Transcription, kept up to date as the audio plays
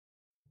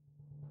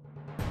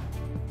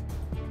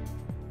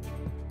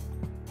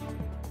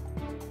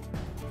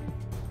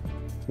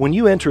When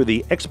you enter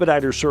the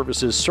Expediter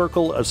Services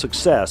circle of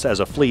success as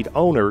a fleet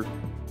owner,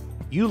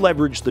 you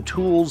leverage the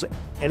tools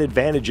and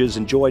advantages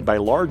enjoyed by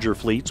larger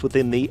fleets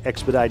within the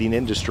expediting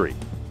industry.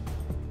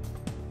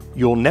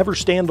 You'll never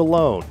stand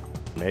alone,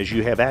 as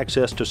you have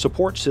access to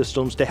support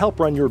systems to help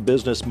run your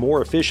business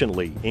more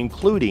efficiently,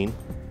 including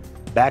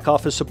back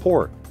office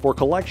support for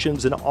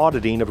collections and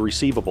auditing of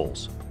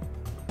receivables,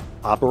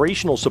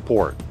 operational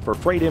support for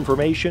freight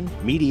information,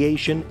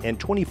 mediation, and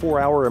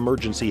 24-hour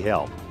emergency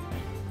help,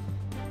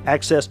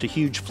 access to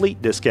huge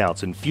fleet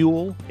discounts in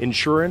fuel,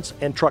 insurance,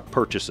 and truck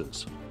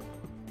purchases.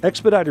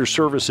 Expediter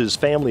Services'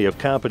 family of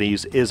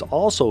companies is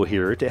also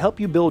here to help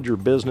you build your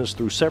business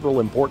through several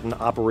important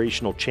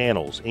operational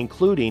channels,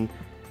 including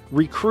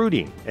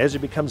recruiting as it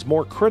becomes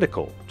more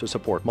critical to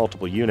support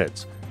multiple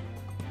units,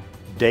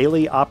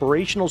 daily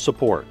operational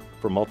support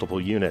for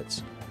multiple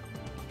units,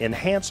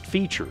 enhanced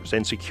features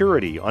and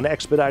security on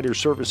Expediter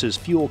Services'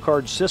 fuel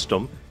card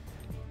system,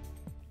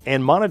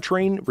 and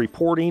monitoring,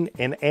 reporting,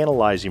 and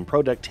analyzing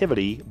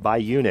productivity by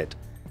unit.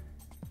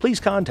 Please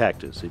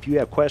contact us if you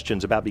have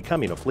questions about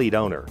becoming a fleet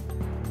owner.